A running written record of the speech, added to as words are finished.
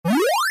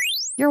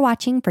You're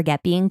watching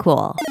Forget Being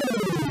Cool.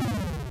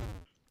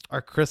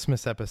 Our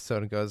Christmas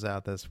episode goes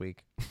out this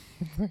week.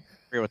 I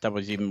forget what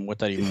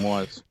that even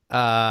was.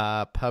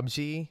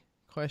 PUBG?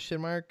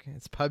 Question mark.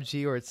 It's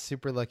PUBG or it's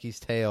Super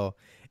Lucky's Tale,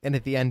 and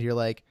at the end you're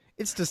like,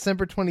 it's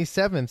December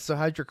 27th. So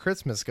how'd your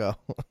Christmas go?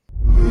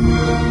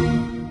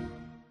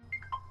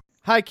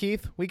 Hi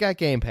Keith, we got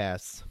Game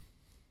Pass.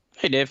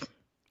 Hey Dave,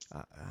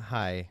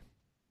 Hi.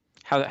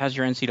 how's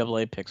your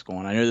NCAA picks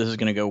going? I know this is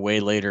going to go way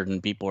later than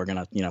people are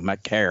going to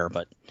might care,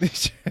 but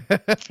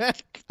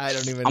I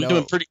don't even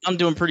know. I'm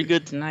doing pretty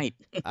good tonight.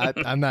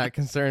 I'm not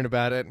concerned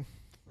about it.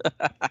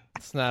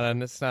 It's not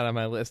on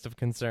my list of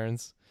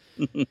concerns.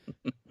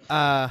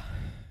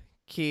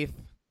 Keith,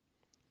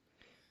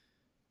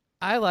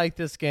 I like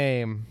this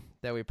game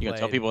that we played. You gonna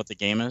tell people what the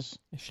game is?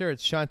 Sure,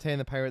 it's Shantae and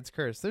the Pirate's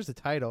Curse. There's a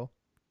title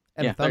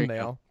and a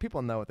thumbnail.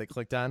 People know what they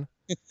clicked on.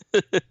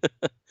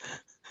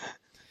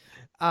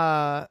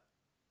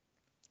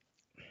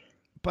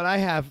 But I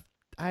have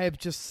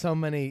just so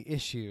many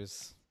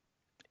issues.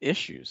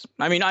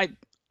 I mean, I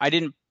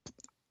didn't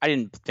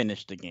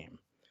finish the game,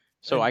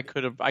 so I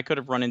could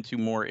have run into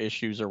more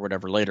issues or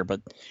whatever later.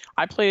 But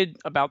I played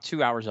about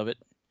 2 hours of it,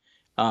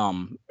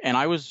 and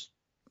I was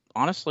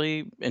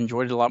honestly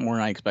enjoyed it a lot more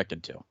than I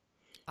expected to.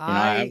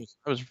 I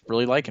was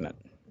really liking it.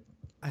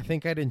 I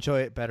think I'd enjoy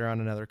it better on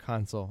another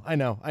console. I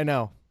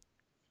know.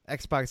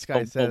 Xbox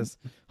guy says,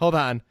 hold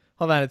on.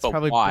 It's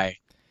probably why?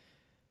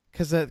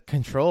 Because of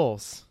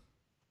controls.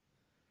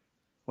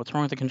 What's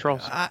wrong with the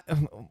controls?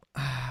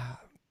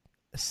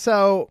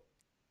 So,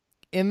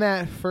 in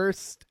that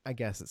first, I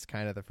guess it's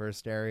kind of the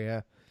first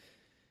area,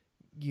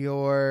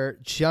 you're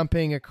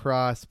jumping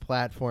across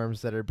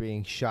platforms that are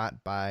being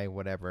shot by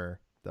whatever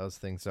those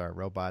things are.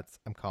 Robots.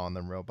 I'm calling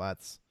them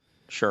robots.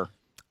 Sure.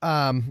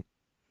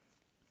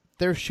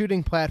 They're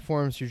shooting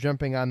platforms, you're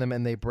jumping on them,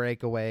 and they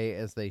break away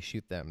as they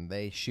shoot them.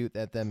 They shoot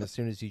at them as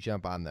soon as you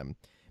jump on them,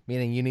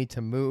 meaning you need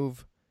to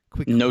move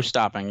quickly. No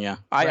stopping, yeah.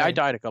 Right. I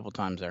died a couple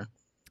times there.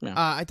 Yeah.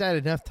 I died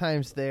enough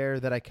times there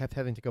that I kept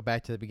having to go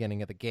back to the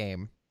beginning of the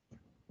game.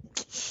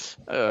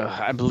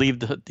 I believe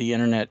the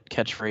internet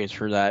catchphrase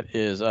for that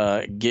is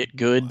 "get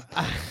good."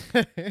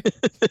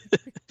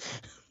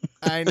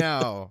 I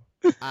know.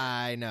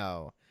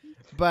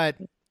 But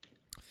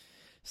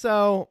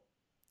so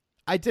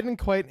I didn't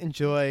quite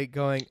enjoy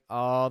going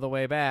all the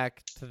way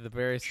back to the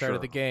very start of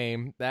the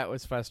game. That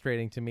was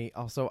frustrating to me.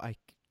 Also,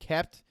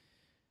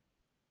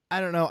 I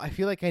don't know. I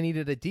feel like I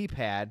needed a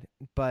D-pad,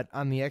 but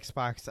on the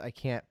Xbox, I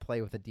can't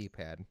play with a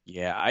D-pad.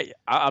 Yeah,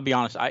 I'll be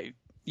honest.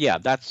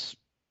 That's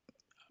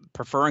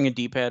preferring a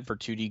D-pad for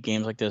 2D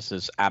games like this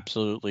is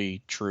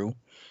absolutely true,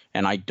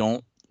 and I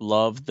don't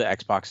love the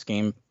Xbox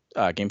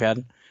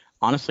gamepad.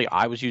 Honestly,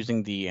 I was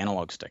using the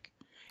analog stick,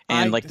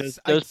 and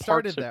those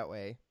started that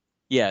way.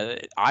 Yeah,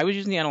 I was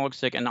using the analog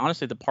stick, and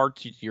honestly, the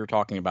parts you're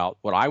talking about,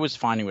 what I was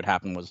finding would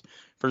happen was,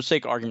 for the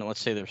sake of argument,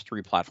 let's say there's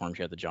 3 platforms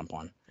you had to jump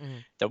on. Mm-hmm.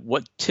 That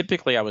what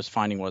typically I was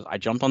finding was I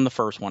jumped on the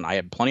first one, I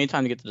had plenty of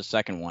time to get to the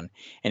second one,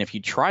 and if you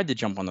tried to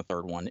jump on the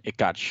third one, it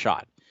got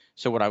shot.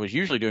 So what I was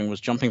usually doing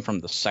was jumping from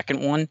the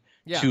second one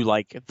to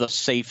like the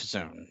safe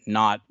zone,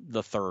 not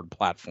the third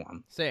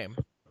platform. Same.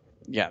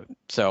 Yeah,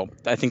 so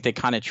I think they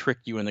kind of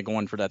tricked you into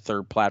going for that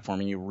third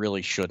platform, and you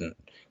really shouldn't.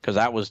 Because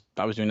I was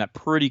doing that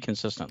pretty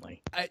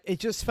consistently. It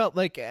just felt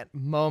like at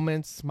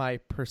moments my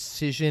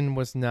precision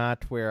was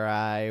not where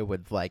I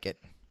would like it.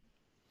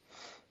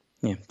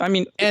 Yeah, I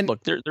mean,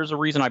 look, there's a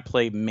reason I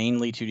play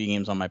mainly 2D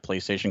games on my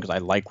PlayStation, because I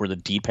like where the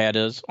D-pad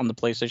is on the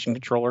PlayStation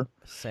controller.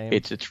 Same.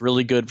 It's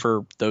really good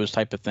for those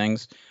type of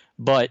things.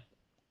 But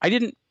I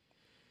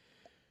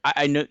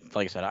know,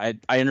 like I said,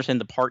 I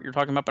understand the part you're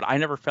talking about, but I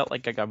never felt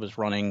like I was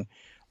running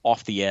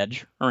off the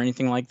edge or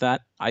anything like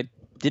that. I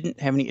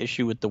didn't have any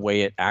issue with the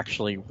way it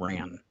actually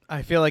ran.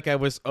 I feel like I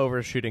was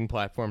overshooting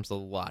platforms a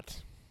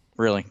lot.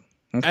 Really?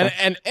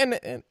 Okay.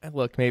 And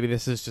look, maybe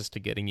this is just to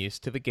getting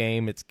used to the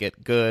game. It's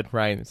get good,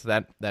 right? So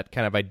that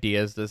kind of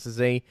idea is this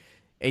is a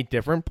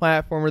different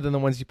platformer than the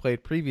ones you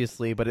played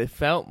previously, but it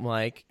felt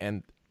like,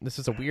 and this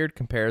is a weird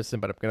comparison,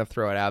 but I'm going to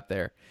throw it out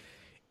there.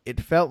 It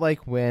felt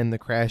like when the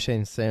Crash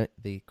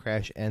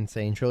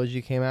Insane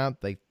trilogy came out,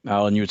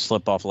 and you would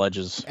slip off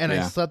ledges. And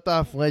I slipped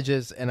off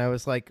ledges, and I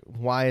was like,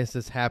 "Why is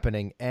this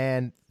happening?"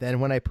 And then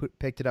when I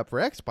picked it up for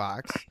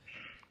Xbox,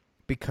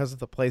 because of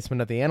the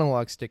placement of the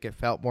analog stick, it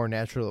felt more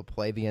natural to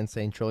play the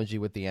Insane trilogy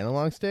with the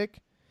analog stick,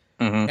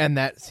 and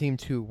that seemed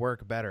to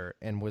work better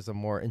and was a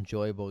more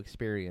enjoyable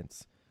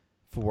experience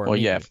for me. Well,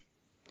 yeah.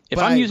 If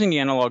I'm using the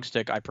analog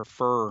stick, I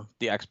prefer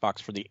the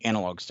Xbox for the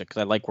analog stick because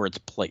I like where it's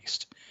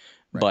placed.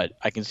 Right. But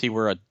I can see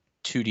where a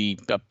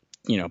 2D,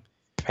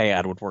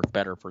 pad would work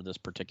better for this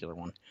particular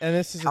one. And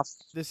this is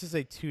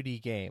a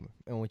 2D game,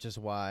 and which is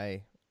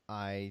why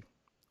I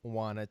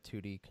want a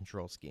 2D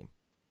control scheme.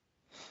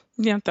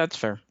 Yeah, that's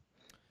fair.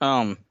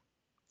 How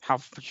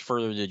much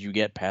further did you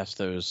get past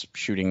those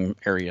shooting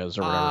areas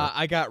or whatever?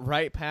 I got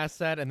right past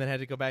that, and then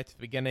had to go back to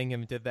the beginning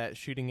and did that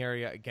shooting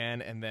area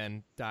again, and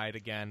then died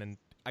again. And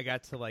I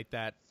got to like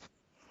that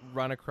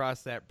run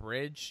across that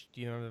bridge.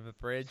 Do you remember the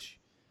bridge?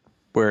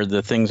 where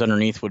the things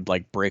underneath would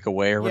like break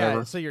away or whatever.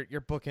 Yeah, so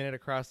you're booking it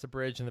across the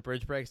bridge, and the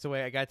bridge breaks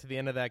away. I got to the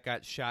end of that,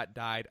 got shot,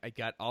 died. I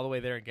got all the way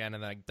there again,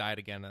 and then I died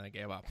again, and I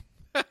gave up.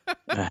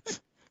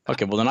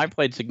 Okay, well then I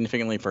played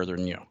significantly further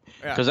than you,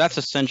 because that's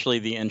essentially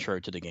the intro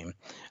to the game.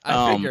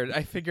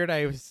 I figured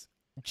I was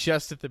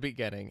just at the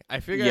beginning. I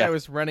figured I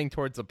was running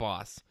towards a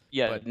boss.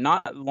 Yeah, but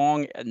not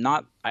long.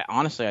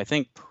 I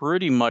think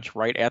pretty much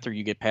right after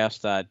you get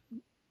past that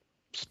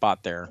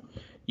spot there,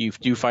 you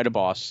do fight a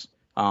boss.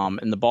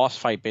 In the boss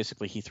fight,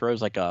 basically he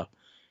throws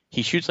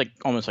he shoots like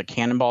almost like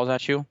cannonballs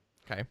at you.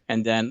 Okay.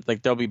 And then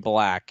like they'll be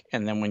black,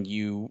 and then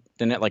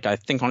I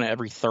think on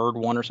every third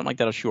one or something like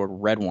that, it'll show a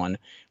red one,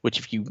 which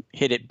if you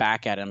hit it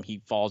back at him,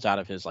 he falls out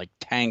of his like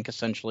tank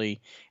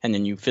essentially, and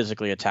then you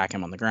physically attack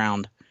him on the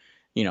ground.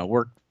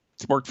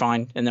 Worked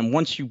fine. And then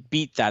once you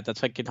beat that,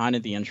 that's like kind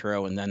of the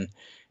intro, and then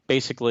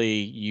basically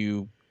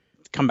you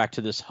come back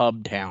to this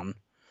hub town.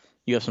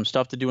 You have some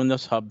stuff to do in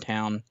this hub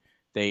town.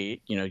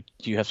 You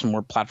have some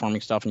more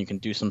platforming stuff, and you can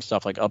do some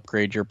stuff like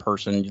upgrade your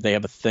person. They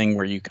have a thing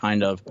where you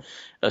kind of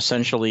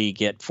essentially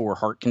get 4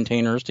 heart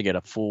containers to get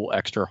a full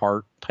extra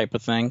heart type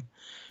of thing.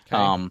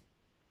 Okay.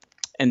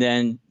 And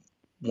then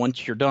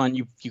once you're done,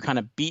 you kind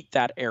of beat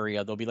that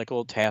area. There'll be like a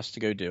little task to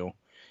go do.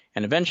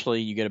 And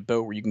eventually you get a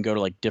boat where you can go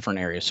to like different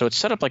areas. So it's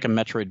set up like a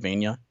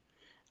Metroidvania,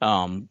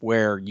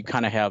 where you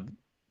kind of have,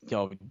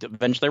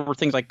 eventually there were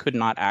things I could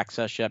not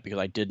access yet because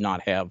I did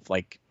not have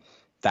like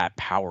that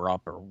power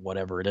up or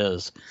whatever it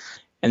is.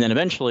 And then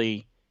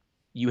eventually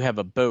you have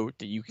a boat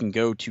that you can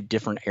go to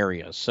different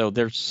areas. So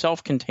there's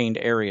self-contained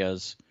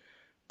areas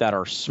that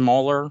are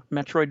smaller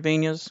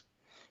Metroidvanias.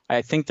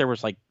 I think there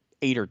was like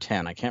 8 or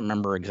 10. I can't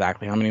remember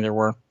exactly how many there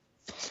were.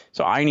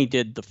 So I only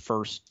did the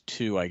first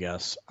 2, I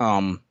guess.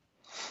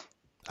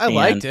 I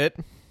liked it.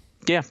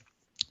 Yeah.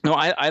 No,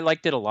 I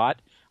liked it a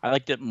lot. I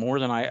liked it more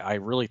than I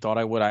really thought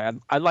I would.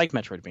 I like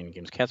Metroidvania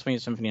games.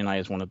 Castlevania Symphony of the Night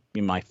is one of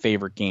my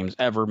favorite games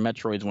ever.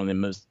 Metroid's one of the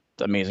most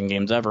amazing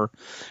games ever.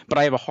 But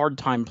I have a hard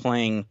time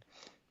playing,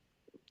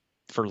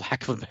 for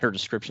lack of a better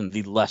description,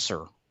 the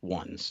lesser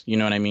ones. You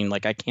know what I mean?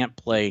 Like I can't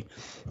play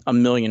a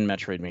million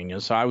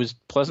Metroidvanias. So I was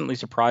pleasantly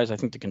surprised. I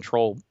think the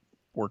control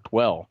worked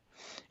well,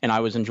 and I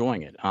was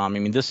enjoying it. I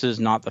mean, this is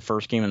not the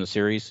first game in the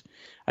series.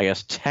 I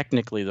guess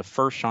technically the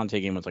first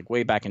Shantae game was like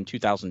way back in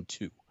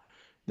 2002.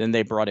 Then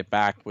they brought it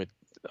back with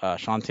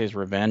Shantae's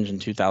Revenge in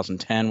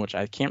 2010, which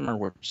I can't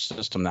remember which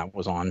system that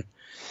was on.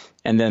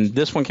 And then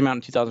this one came out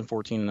in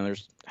 2014, and then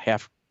there's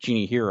Half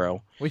Genie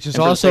Hero, which is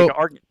also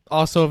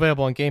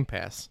available on Game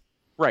Pass.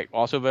 Right,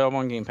 also available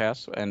on Game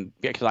Pass, and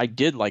because I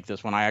did like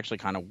this one, I actually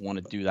kind of want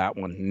to do that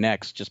one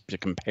next just to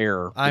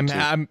compare.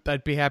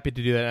 I'd be happy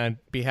to do that, and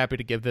I'd be happy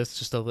to give this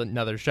just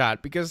another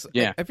shot because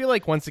I feel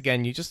like once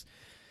again you just,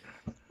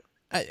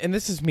 and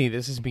this is me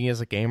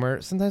as a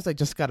gamer. Sometimes I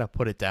just gotta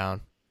put it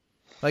down.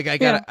 Like I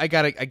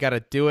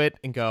gotta do it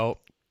and go.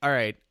 All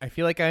right, I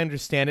feel like I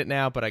understand it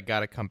now, but I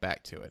gotta come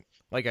back to it.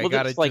 Like I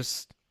gotta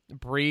just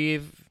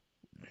breathe,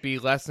 be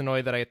less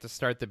annoyed that I have to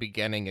start the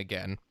beginning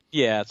again.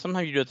 Yeah,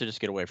 sometimes you do have to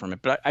just get away from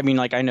it. But I mean,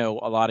 like I know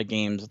a lot of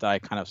games that I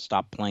kind of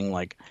stopped playing.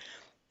 Like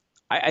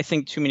I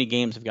think too many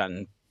games have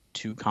gotten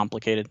too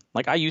complicated.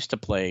 Like I used to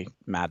play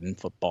Madden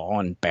football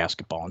and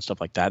basketball and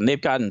stuff like that, and they've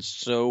gotten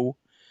so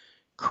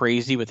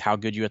crazy with how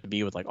good you have to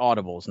be with like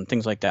audibles and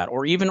things like that,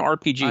 or even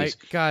RPGs.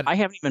 I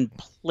haven't even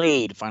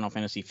played Final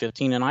Fantasy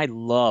 15, and I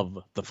love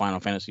the Final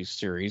Fantasy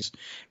series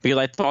because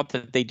I thought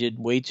that they did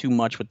way too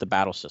much with the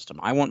battle system.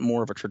 I want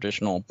more of a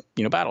traditional,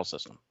 battle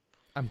system.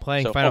 I'm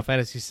playing Final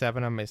Fantasy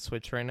 7 on my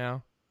Switch right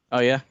now. Oh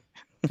yeah,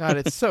 God,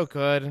 it's so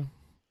good.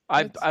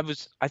 I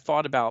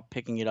thought about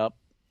picking it up,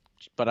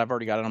 but I've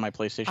already got it on my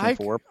PlayStation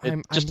 4.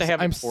 To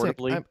have it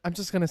portably. I'm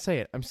just gonna say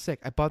it. I'm sick.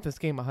 I bought this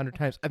game 100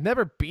 times. I've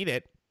never beat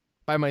it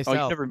by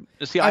myself.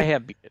 I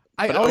have beat it,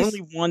 but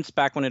only once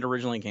back when it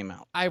originally came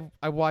out.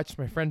 I watched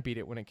my friend beat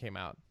it when it came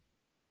out,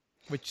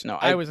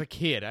 I was a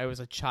kid. I was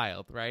a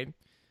child, right?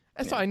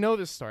 And so I know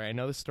this story. I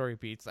know the story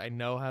beats. I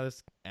know how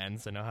this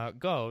ends. I know how it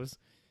goes.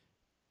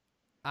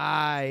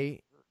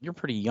 You're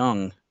pretty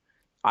young.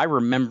 I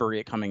remember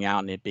it coming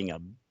out and it being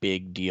a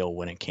big deal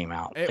when it came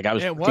out. I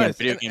was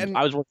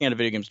working at a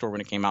video game store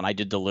when it came out, and I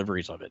did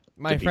deliveries of it.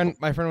 My friend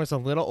was a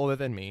little older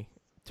than me,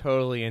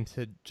 totally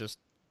into just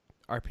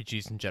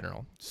RPGs in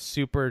general.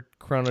 Super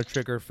Chrono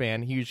Trigger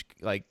fan, huge.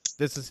 Like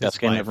this is his best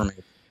game ever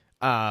made.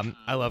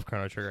 I love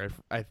Chrono Trigger.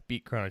 I've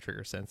beat Chrono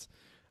Trigger since.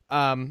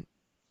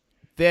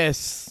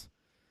 This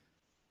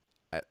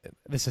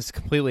is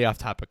completely off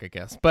topic, I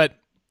guess, but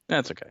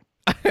that's okay.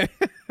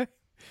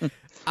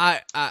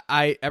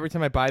 I every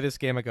time I buy this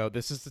game, I go,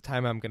 this is the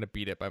time I'm gonna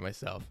beat it by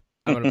myself.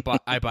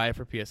 I buy it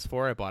for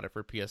PS4. I bought it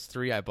for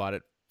PS3.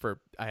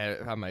 I had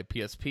it on my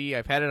PSP.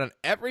 I've had it on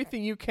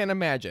everything you can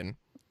imagine.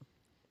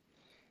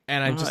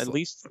 And I'm just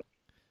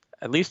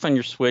at least on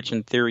your Switch,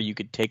 in theory, you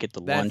could take it to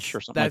lunch or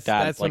something like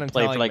that. Like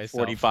play for like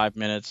 45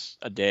 minutes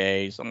a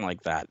day, something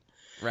like that.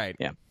 Right.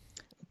 Yeah.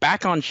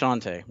 Back on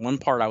Shantae, one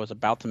part I was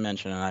about to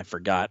mention and I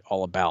forgot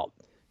all about.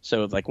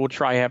 So like we'll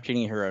try Half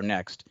Genie Hero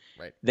next.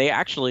 Right. They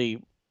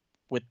actually,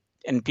 with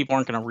and people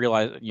aren't going to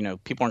realize,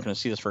 people aren't going to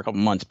see this for a couple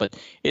months, but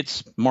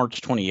it's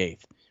March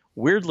 28th.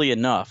 Weirdly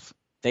enough,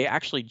 they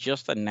actually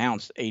just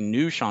announced a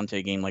new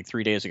Shantae game like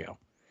 3 days ago.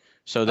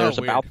 So there's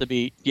there's going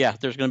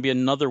to be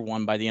another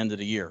one by the end of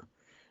the year.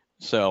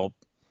 So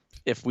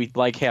if we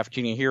like Half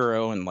Genie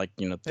Hero and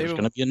there's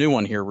going to be a new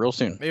one here real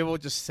soon. Maybe we'll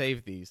just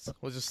save these.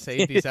 We'll just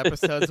save these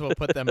episodes and we'll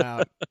put them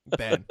out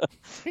then.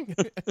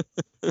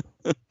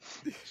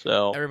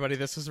 So everybody,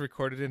 this was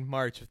recorded in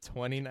March of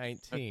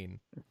 2019.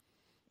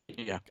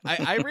 Yeah.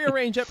 I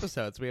rearrange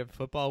episodes. We have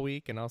football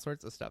week and all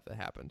sorts of stuff that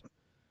happened.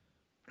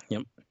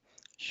 Yep.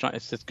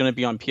 It's going to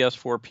be on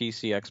PS4,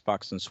 PC,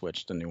 Xbox, and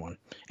Switch, the new one.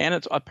 And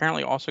it's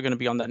apparently also going to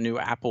be on that new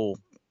Apple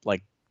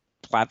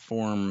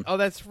platform. Oh,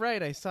 that's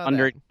right. I saw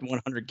under that.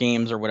 100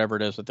 games or whatever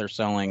it is that they're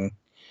selling.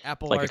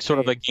 Apple it's sort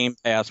of a Game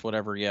Pass,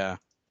 whatever, yeah.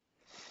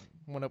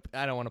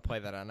 I don't want to play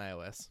that on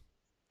iOS.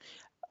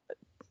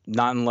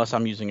 Not unless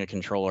I'm using a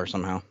controller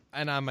somehow.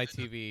 And on my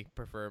TV,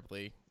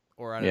 preferably.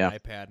 Or on an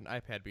iPad. An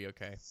iPad be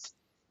okay.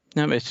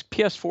 No, but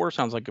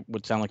PS4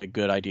 would sound like a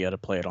good idea to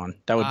play it on.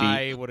 That would be.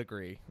 I would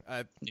agree.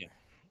 Yeah.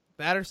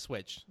 That or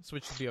Switch.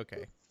 Switch would be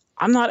okay.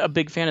 I'm not a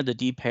big fan of the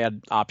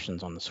D-pad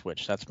options on the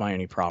Switch. That's my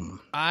only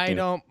problem. I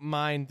don't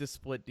mind the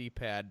split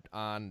D-pad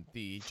on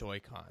the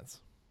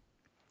Joy-Cons.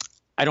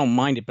 I don't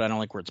mind it, but I don't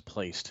like where it's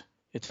placed.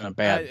 It's in a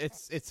bad.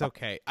 It's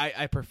okay.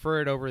 I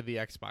prefer it over the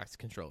Xbox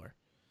controller.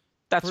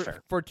 That's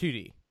fair for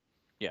 2D.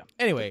 Yeah.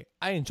 Anyway,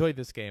 I enjoyed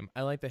this game.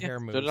 I like the hair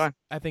moves. So did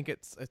I. think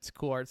it's a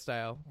cool art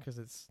style because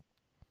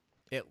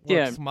it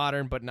looks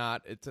modern, but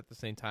not. It's at the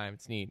same time.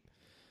 It's neat.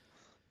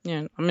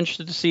 Yeah, I'm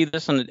interested to see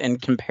this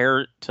and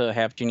compare it to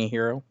Half Genie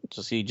Hero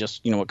to see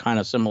just what kind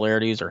of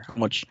similarities or how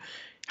much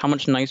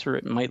nicer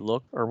it might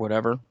look or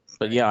whatever.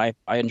 But yeah,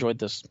 I enjoyed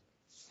this.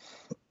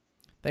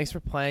 Thanks for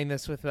playing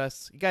this with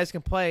us. You guys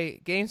can play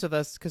games with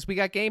us because we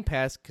got Game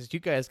Pass because you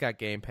guys got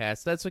Game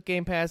Pass. That's what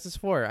Game Pass is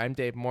for. I'm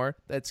Dave Moore.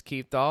 That's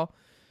Keith Dahl.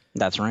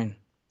 That's Ryan.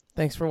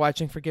 Thanks for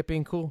watching Forget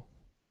Being Cool.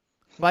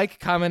 Like,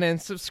 comment,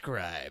 and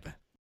subscribe.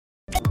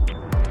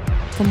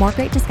 For more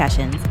great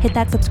discussions, hit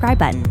that subscribe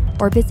button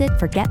or visit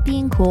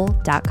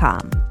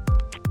forgetbeingcool.com.